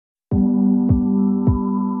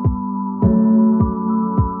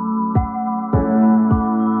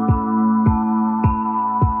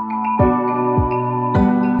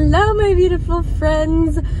beautiful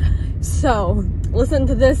friends. So listen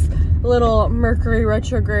to this little Mercury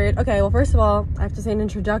retrograde. Okay, well, first of all, I have to say an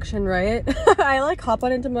introduction, right? I like hop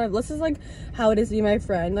on into my, this is like how it is to be my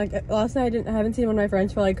friend. Like last night I haven't seen one of my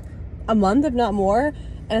friends for like a month, if not more,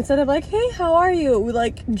 and instead of like, hey, how are you, we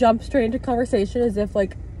like jump straight into conversation as if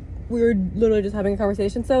like we were literally just having a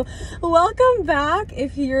conversation. So welcome back.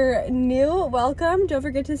 If you're new, welcome. Don't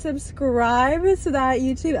forget to subscribe so that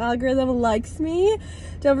YouTube algorithm likes me.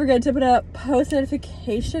 Don't forget to put a post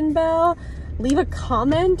notification bell. Leave a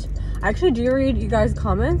comment. I actually do read you guys'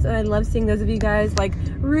 comments, and I love seeing those of you guys like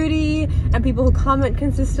Rudy and people who comment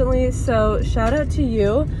consistently. So shout out to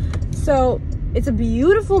you. So it's a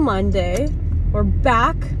beautiful Monday. We're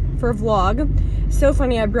back for a vlog. So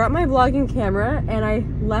funny, I brought my vlogging camera and I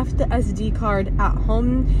left the SD card at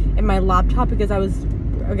home in my laptop because I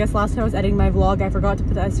guess last time I was editing my vlog, I forgot to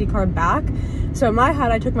put the SD card back. So in my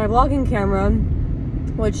head, I took my vlogging camera,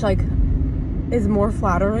 which like is more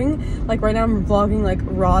flattering. Like right now I'm vlogging like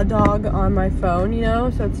raw dog on my phone, you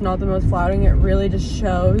know, so it's not the most flattering. It really just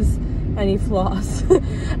shows any flaws.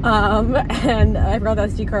 And I forgot the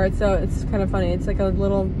SD card, so it's kind of funny. It's like a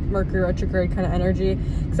little Mercury retrograde kind of energy,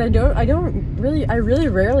 because I really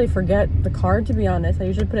rarely forget the card, to be honest. I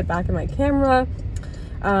usually put it back in my camera,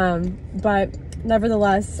 but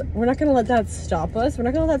nevertheless, we're not gonna let that stop us. We're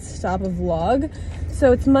not gonna let that stop a vlog.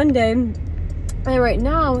 So it's Monday, and right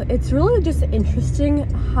now it's really just interesting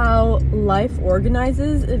how life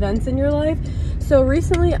organizes events in your life. So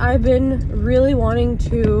recently I've been really wanting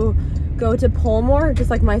to go to pole more,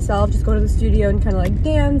 just like myself, just go to the studio and kind of like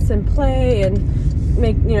dance and play and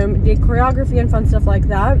make, you know, make choreography and fun stuff like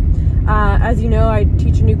that. As you know, I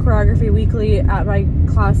teach a new choreography weekly at my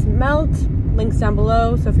class Melt. Links down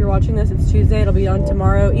below. So if you're watching this, it's Tuesday. It'll be on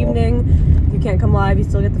tomorrow evening. If you can't come live, you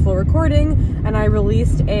still get the full recording. And I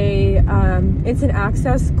released a instant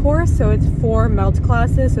access course. So it's 4 Melt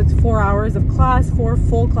classes. So it's 4 hours of class, 4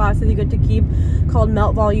 full classes you get to keep, called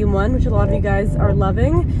Melt Volume 1, which a lot of you guys are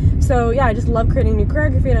loving. So yeah, I just love creating new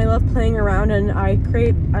choreography, and I love playing around, and I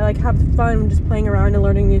like have fun just playing around and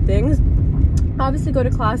learning new things. Obviously go to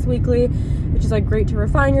class weekly, which is like great to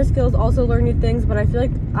refine your skills, also learn new things, but I feel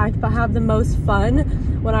like I have the most fun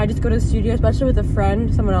when I just go to the studio, especially with a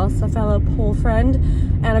friend, someone else, a fellow pole friend.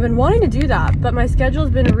 And I've been wanting to do that, but my schedule's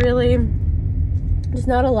been really just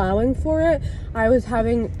not allowing for it. I was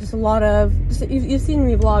having just a lot of, you've seen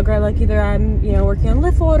me vlog, right? Like either I'm, you know, working on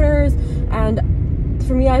lift orders, and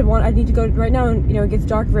for me, I need to go right now, and you know, it gets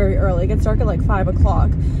dark very early. It gets dark at like 5 o'clock,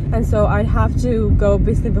 and so I'd have to go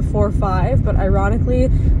basically before 5. But ironically,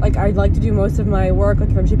 like I'd like to do most of my work, like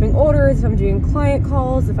if I'm shipping orders, if I'm doing client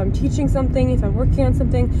calls, if I'm teaching something, if I'm working on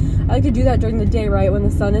something, I like to do that during the day, right, when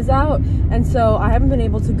the sun is out. And so I haven't been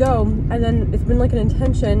able to go, and then it's been like an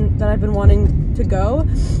intention that I've been wanting to go,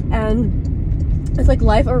 and it's like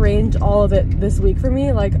life arranged all of it this week for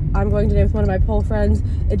me. Like I'm going today with one of my pole friends.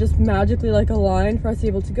 It just magically like aligned for us to be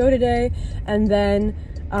able to go today. And then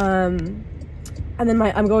I'm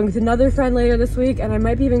going with another friend later this week, and I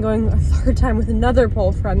might be even going a 3rd time with another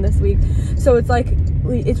pole friend this week. So it's like,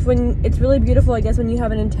 it's really beautiful, I guess, when you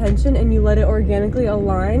have an intention and you let it organically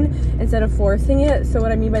align instead of forcing it. So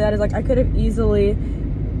what I mean by that is like I could have easily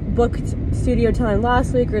booked studio time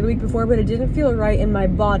last week or the week before, but it didn't feel right in my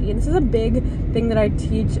body. And this is a big thing that I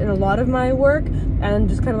teach in a lot of my work, and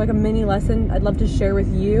just kind of like a mini lesson I'd love to share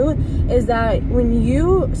with you, is that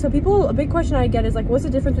a big question I get is like, what's the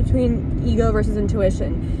difference between ego versus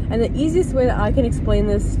intuition? And the easiest way that I can explain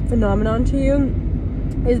this phenomenon to you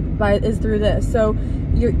is through this. So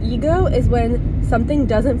your ego is when something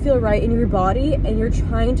doesn't feel right in your body, and you're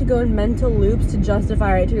trying to go in mental loops to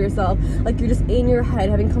justify it to yourself. Like you're just in your head,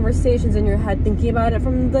 having conversations in your head, thinking about it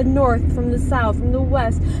from the north, from the south, from the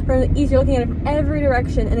west, from the east. You're looking at it from every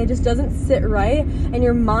direction, and it just doesn't sit right. And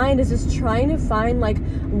your mind is just trying to find like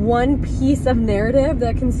one piece of narrative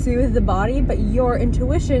that can soothe the body, but your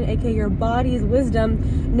intuition, aka your body's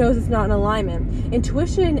wisdom, knows it's not in alignment.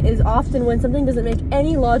 Intuition is often when something doesn't make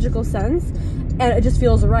any logical sense, and it just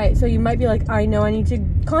feels right. So you might be like, I know I need to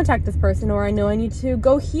contact this person, or I know I need to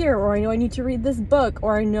go here, or I know I need to read this book,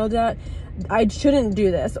 or I know that I shouldn't do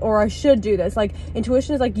this, or I should do this. Like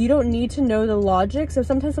intuition is like, you don't need to know the logic. So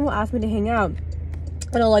sometimes someone will ask me to hang out,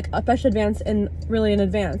 and I'll like especially advance in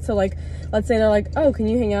advance. So like, let's say they're like, oh, can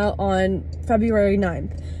you hang out on February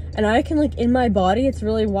 9th? And I can like in my body, it's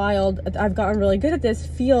really wild. I've gotten really good at this,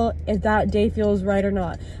 feel if that day feels right or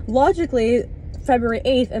not. Logically, February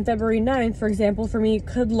 8th and February 9th, for example, for me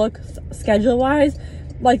could look schedule-wise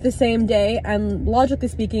like the same day, and logically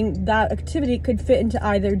speaking that activity could fit into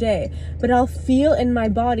either day, but I'll feel in my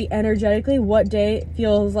body energetically what day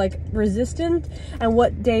feels like resistant and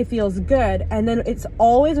what day feels good. And then it's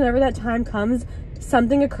always, whenever that time comes,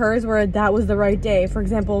 something occurs where that was the right day. For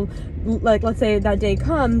example, like let's say that day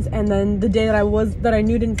comes, and then the day that I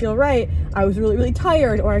knew didn't feel right, I was really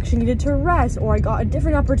tired, or I actually needed to rest, or I got a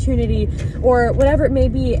different opportunity, or whatever it may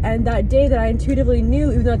be, and that day that I intuitively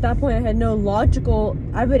knew, even though at that point I had no logical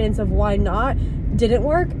evidence of why not, didn't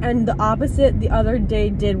work, and the opposite, the other day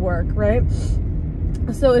did work, right?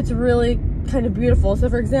 So it's really kind of beautiful. So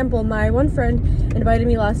for example, my one friend invited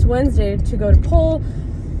me last Wednesday to go to pole.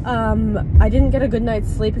 I didn't get a good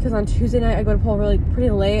night's sleep because on Tuesday night I go to pole pretty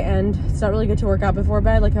late, and it's not really good to work out before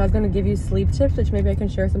bed. Like, I was going to give you sleep tips, which maybe I can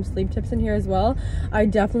share some sleep tips in here as well. I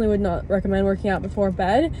definitely would not recommend working out before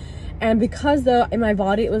bed. And because though in my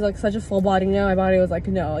body it was like such a full body no, my body was like,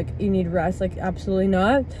 no, like you need rest, like absolutely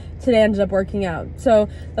not. Today I ended up working out. So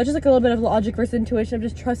that's just like a little bit of logic versus intuition of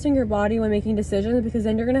just trusting your body when making decisions, because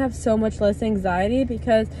then you're gonna have so much less anxiety,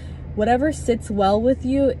 because whatever sits well with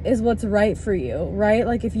you is what's right for you, right?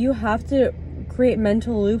 Like, if you have to create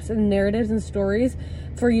mental loops and narratives and stories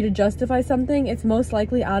for you to justify something, it's most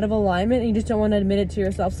likely out of alignment and you just don't want to admit it to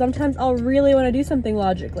yourself. Sometimes I'll really want to do something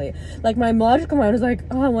logically. Like, my logical mind was like,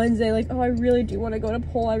 oh, on Wednesday, like, oh, I really do want to go to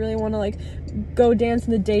pole. I really want to like go dance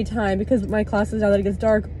in the daytime, because my classes, now that it gets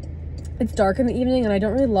dark, it's dark in the evening, and I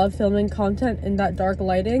don't really love filming content in that dark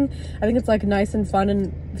lighting. I think it's like nice and fun,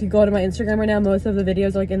 and if you go to my Instagram right now, most of the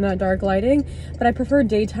videos are like in that dark lighting, but I prefer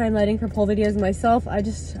daytime lighting for pole videos myself.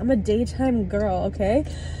 I'm a daytime girl, okay?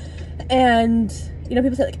 And you know,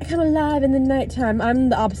 people say like, I come alive in the nighttime. I'm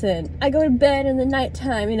the opposite. I go to bed in the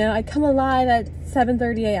nighttime, you know, I come alive at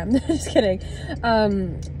 7:30 a.m. Just kidding.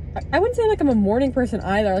 I wouldn't say like I'm a morning person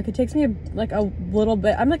either. Like, it takes me like a little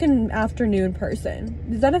bit. I'm like an afternoon person.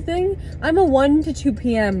 Is that a thing? I'm a 1 to 2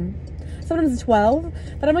 p.m. Sometimes 12,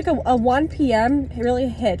 but I'm like a 1 p.m. It really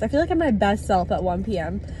hits. I feel like I'm my best self at 1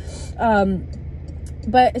 p.m.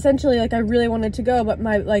 But essentially, like, I really wanted to go, but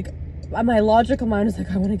my logical mind was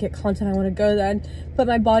like, I want to get content, I want to go then, but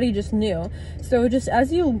my body just knew. So just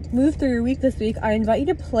as you move through your week this week, I invite you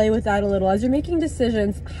to play with that a little as you're making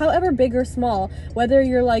decisions, however big or small, whether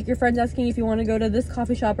you're like, your friend's asking if you want to go to this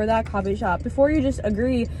coffee shop or that coffee shop. Before you just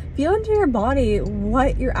agree, feel into your body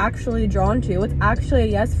what you're actually drawn to, what's actually a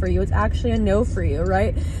yes for you, what's actually a no for you,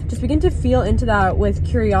 right? Just begin to feel into that with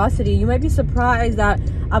curiosity. You might be surprised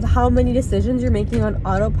of how many decisions you're making on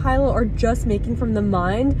autopilot, or just making from the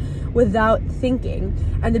mind without thinking.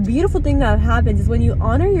 And the beautiful thing that happens is when you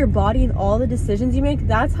honor your body and all the decisions you make,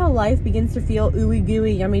 that's how life begins to feel ooey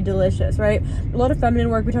gooey, yummy, delicious, right? A lot of feminine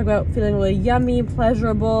work, we talk about feeling really yummy,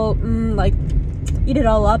 pleasurable, like eat it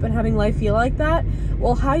all up and having life feel like that.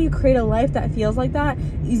 Well, how you create a life that feels like that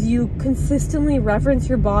is you consistently reference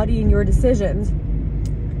your body and your decisions.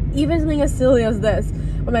 Even something as silly as this.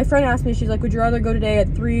 When my friend asked me, she's like, would you rather go today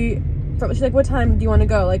at 3? She's like, what time do you want to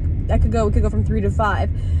go? Like, we could go from 3 to 5.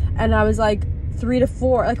 And I was like, 3 to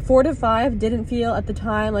 4, like 4 to 5 didn't feel at the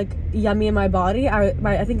time like yummy in my body. I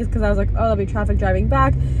think it's because I was like, oh, there'll be traffic driving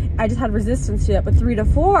back. I just had resistance to it. But 3 to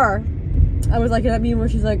 4, I was like, that mean where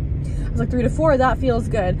she's like, I was like, 3 to 4, that feels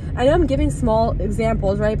good. I know I'm giving small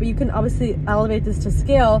examples, right? But you can obviously elevate this to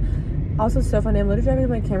scale. Also, so funny, I'm literally driving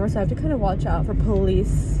with my camera, so I have to kind of watch out for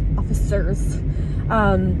police officers,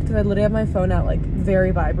 because I literally have my phone out like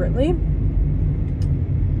very vibrantly.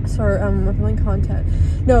 Sorry, I'm filming content.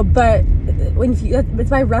 No, but it's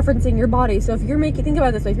by referencing your body. So if you're think about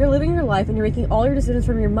it this way, if you're living your life and you're making all your decisions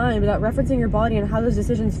from your mind without referencing your body and how those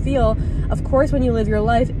decisions feel, of course, when you live your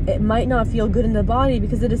life, it might not feel good in the body,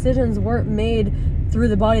 because the decisions weren't made through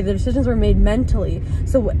the body, the decisions were made mentally.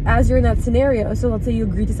 So as you're in that scenario, so let's say you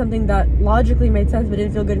agree to something that logically made sense but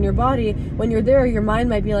didn't feel good in your body, when you're there, your mind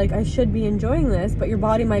might be like, I should be enjoying this, but your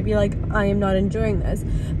body might be like, I am not enjoying this.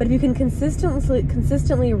 But if you can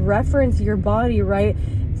consistently reference your body, right,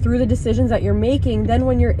 through the decisions that you're making, then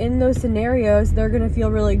when you're in those scenarios, they're gonna feel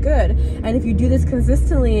really good. And if you do this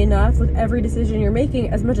consistently enough with every decision you're making,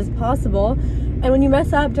 as much as possible, and when you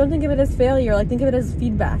mess up, don't think of it as failure, like think of it as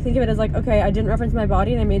feedback. Think of it as like, okay, I didn't reference my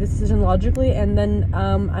body and I made this decision logically, and then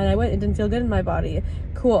and I went, it didn't feel good in my body.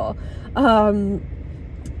 Cool.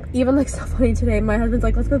 Even like so funny today, my husband's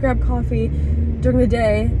like, let's go grab coffee during the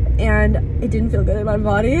day, and it didn't feel good in my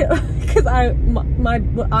body because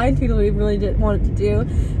what I intuitively really wanted to do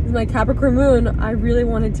is my Capricorn moon. I really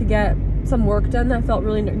wanted to get some work done that felt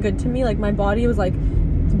really good to me. Like, my body was like,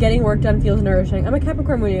 getting work done feels nourishing. I'm a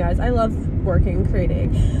Capricorn moon, you guys. I love working,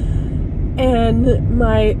 creating. And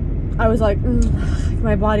I was like,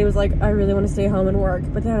 my body was like, I really want to stay home and work.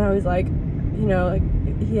 But then I was like, you know, like,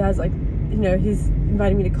 he has like, you know, he's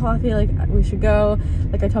inviting me to coffee, like we should go.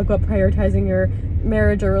 Like I talk about prioritizing your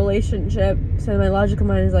marriage or relationship, so my logical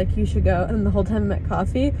mind is like, you should go. And then the whole time I'm at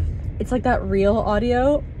coffee, it's like that real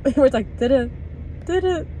audio where it's like da-da,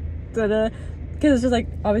 da-da, da-da, because it's just like,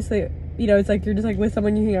 obviously, you know, it's like you're just like with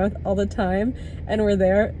someone you hang out with all the time, and we're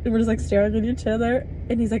there and we're just like staring at each other,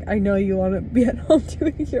 and he's like, I know you want to be at home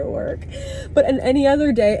doing your work. But on any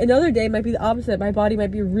other day, another day might be the opposite. My body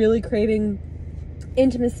might be really craving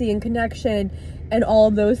intimacy and connection and all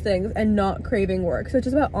of those things, and not craving work. So it's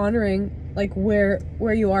just about honoring like where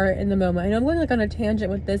you are in the moment. I know I'm going like on a tangent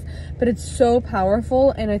with this, but it's so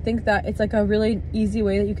powerful, and I think that it's like a really easy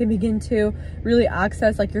way that you can begin to really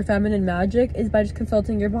access like your feminine magic is by just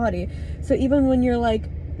consulting your body. So even when you're like,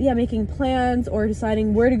 yeah, making plans or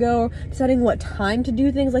deciding where to go, deciding what time to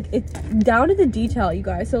do things, like it's down to the detail, you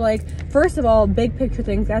guys. So like, first of all, big picture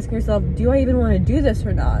things, asking yourself, do I even want to do this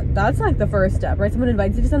or not? That's like the first step, right? Someone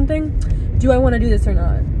invites you to something, do I want to do this or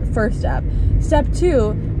not? First step. Step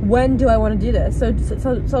two, when do I want to do this?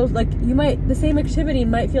 So like, you might, the same activity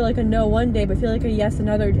might feel like a no one day, but feel like a yes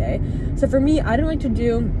another day. So for me, I don't like to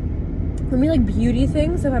do, for me, like beauty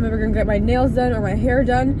things, if I'm ever gonna get my nails done or my hair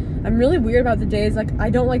done, I'm really weird about the days. Like I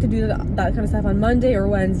don't like to do that kind of stuff on Monday or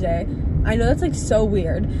Wednesday. I know that's like so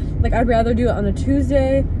weird. Like I'd rather do it on a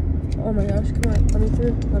Tuesday. Oh my gosh, come on, let me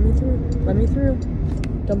through, let me through, let me through.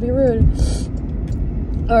 Don't be rude.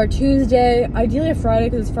 Or Tuesday, ideally a Friday,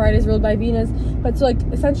 because Friday's ruled by Venus. But so like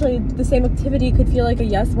essentially the same activity could feel like a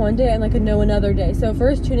yes one day and like a no another day. So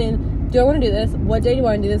first tune in, do I want to do this? What day do I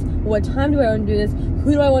want to do this? What time do I want to do this?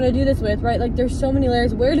 Who do I want to do this with, right? Like there's so many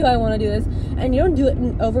layers. Where do I want to do this? And you don't do it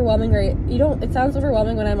in overwhelming, right? You don't, it sounds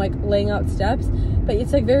overwhelming when I'm like laying out steps, but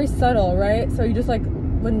it's like very subtle, right? So you just like,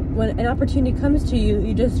 when an opportunity comes to you,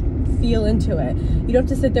 you just feel into it. You don't have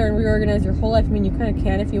to sit there and reorganize your whole life. I mean, you kind of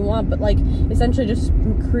can if you want, but like essentially just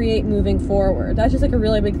create moving forward. That's just like a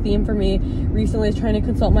really big theme for me recently, is trying to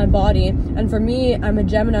consult my body. And for me, I'm a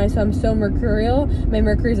Gemini, so I'm so mercurial. My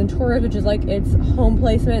Mercury's in Taurus, which is like its home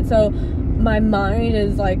placement. So my mind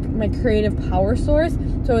is like my creative power source.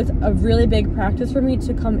 So it's a really big practice for me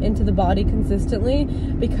to come into the body consistently,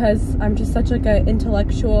 because I'm just such like an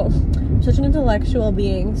intellectual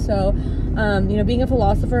being. So you know, being a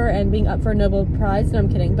philosopher and being up for a Nobel Prize, no, I'm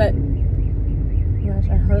kidding, but gosh,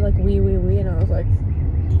 I heard like wee and I was like,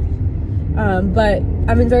 but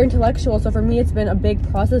I'm very intellectual, so for me it's been a big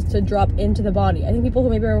process to drop into the body. I think people who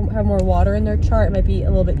maybe have more water in their chart, it might be a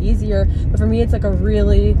little bit easier, but for me it's like a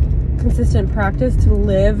really consistent practice to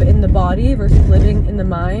live in the body versus living in the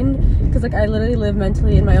mind, because like I literally live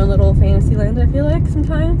mentally in my own little fantasy land, I feel like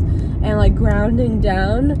sometimes, and like grounding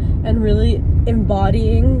down and really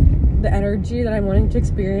embodying the energy that I'm wanting to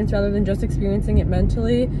experience rather than just experiencing it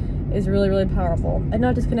mentally is really, really powerful. And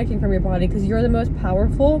not disconnecting from your body, because you're the most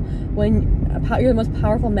powerful you're the most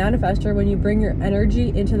powerful manifester when you bring your energy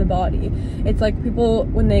into the body. It's like people,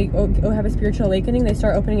 when they go have a spiritual awakening, they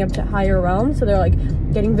start opening up to higher realms, so they're like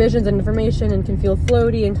getting visions and information and can feel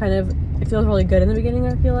floaty, and kind of, it feels really good in the beginning.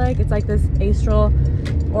 I feel like it's like this astral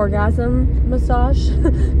orgasm massage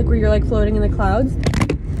like where you're like floating in the clouds.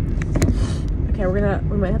 Okay, we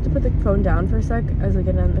might have to put the phone down for a sec as we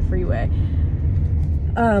get on the freeway.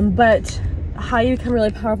 But how you become a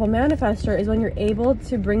really powerful manifester is when you're able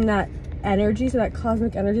to bring that energy, so that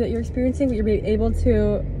cosmic energy that you're experiencing, but you're able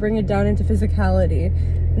to bring it down into physicality.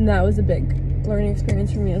 And that was a big learning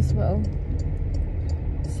experience for me as well.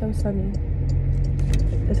 So sunny.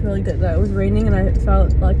 It's really good though. It was raining and I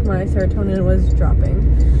felt like my serotonin was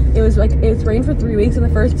dropping. It was like, it's rained for 3 weeks, in the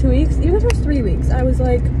first 2 weeks, even the first 3 weeks, I was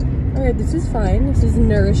like, all right, this is fine, this is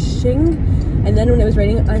nourishing. And then when it was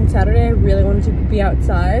raining on Saturday, I really wanted to be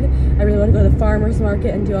outside. I really wanted to go to the farmer's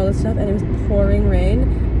market and do all this stuff, and it was pouring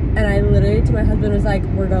rain. And I literally, to my husband, was like,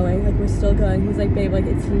 we're going, like, we're still going. He's like, babe, like,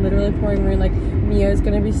 it's literally pouring rain, like, Mia's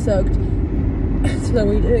gonna be soaked. So then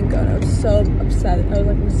we didn't go, and I was so upset. I was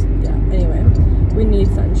like, yeah, anyway, we need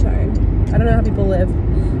sunshine. I don't know how people live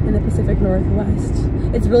in the Pacific Northwest.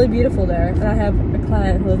 It's really beautiful there, and I have a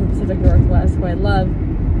client who lives in the Pacific Northwest who I love.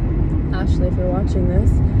 Ashley, if you're watching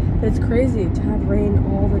this, but it's crazy to have rain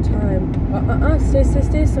all the time.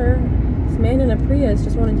 Stay, sir. This man in a Prius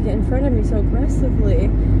just wanted to get in front of me so aggressively.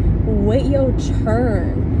 Wait your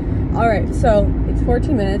turn. All right, so it's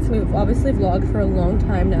 14 minutes. We've obviously vlogged for a long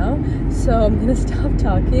time now, so I'm gonna stop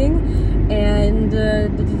talking. And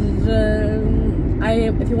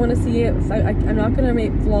if you want to see it, I'm not gonna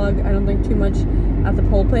make vlog, I don't think, too much at the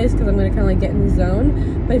pole place, because I'm gonna kind of like get in the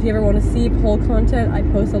zone. But if you ever want to see pole content, I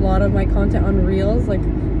post a lot of my content on Reels. Like, if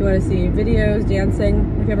you want to see videos,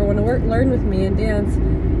 dancing, if you ever want to learn with me and dance,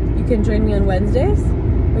 you can join me on Wednesdays.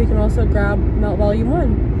 or you can also grab Melt Volume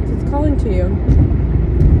 1 if it's calling to you.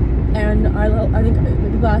 And I think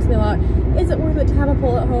people ask me a lot, is it worth it to have a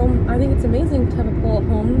pool at home? I think it's amazing to have a pool at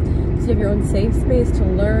home because you have your own safe space to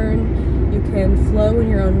learn. You can flow in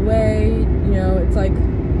your own way. You know, it's like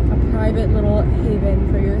a private little haven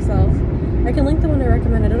for yourself. I can link the one I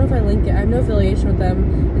recommend. I don't know if I link it. I have no affiliation with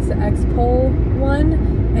them. It's the X-Pole one,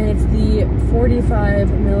 and it's the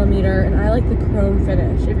 45mm, and I like the chrome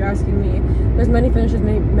finish, if you're asking me. There's many finishes,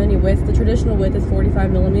 many widths. The traditional width is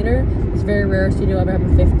 45mm. It's very rare studio ever have a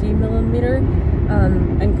 50mm.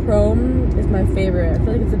 And chrome is my favorite. I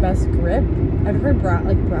feel like it's the best grip. I've heard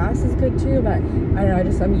brass is good too, but I don't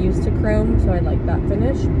know, I'm used to chrome, so I like that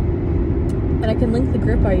finish. And I can link the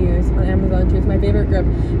grip I use on Amazon too. It's my favorite grip.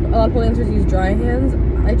 A lot of pole dancers use dry hands.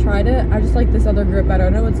 I tried it. I just like this other grip better.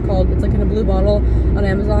 I don't know what it's called. It's like in a blue bottle on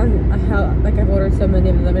Amazon. I've ordered so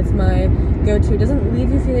many of them. It's my go-to. It doesn't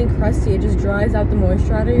leave you feeling crusty. It just dries out the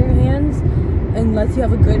moisture out of your hands and lets you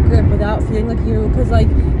have a good grip without feeling like because like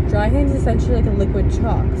dry hands is essentially like a liquid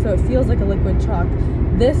chalk. So it feels like a liquid chalk.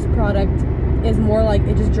 This product is more like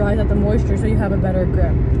it just dries out the moisture so you have a better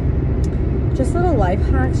grip. Just little life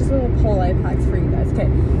hacks, just little pole life hacks for you guys. Okay,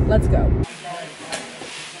 let's go.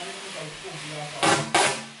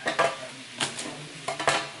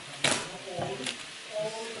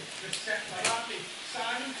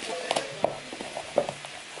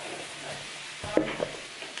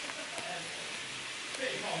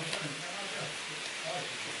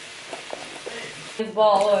 His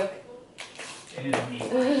ball, look.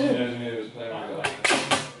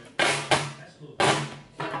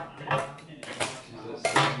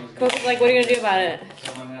 Coach, like, what are you gonna do about it?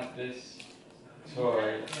 Someone had this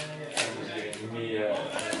toy and was giving me a...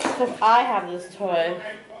 Because I have this toy.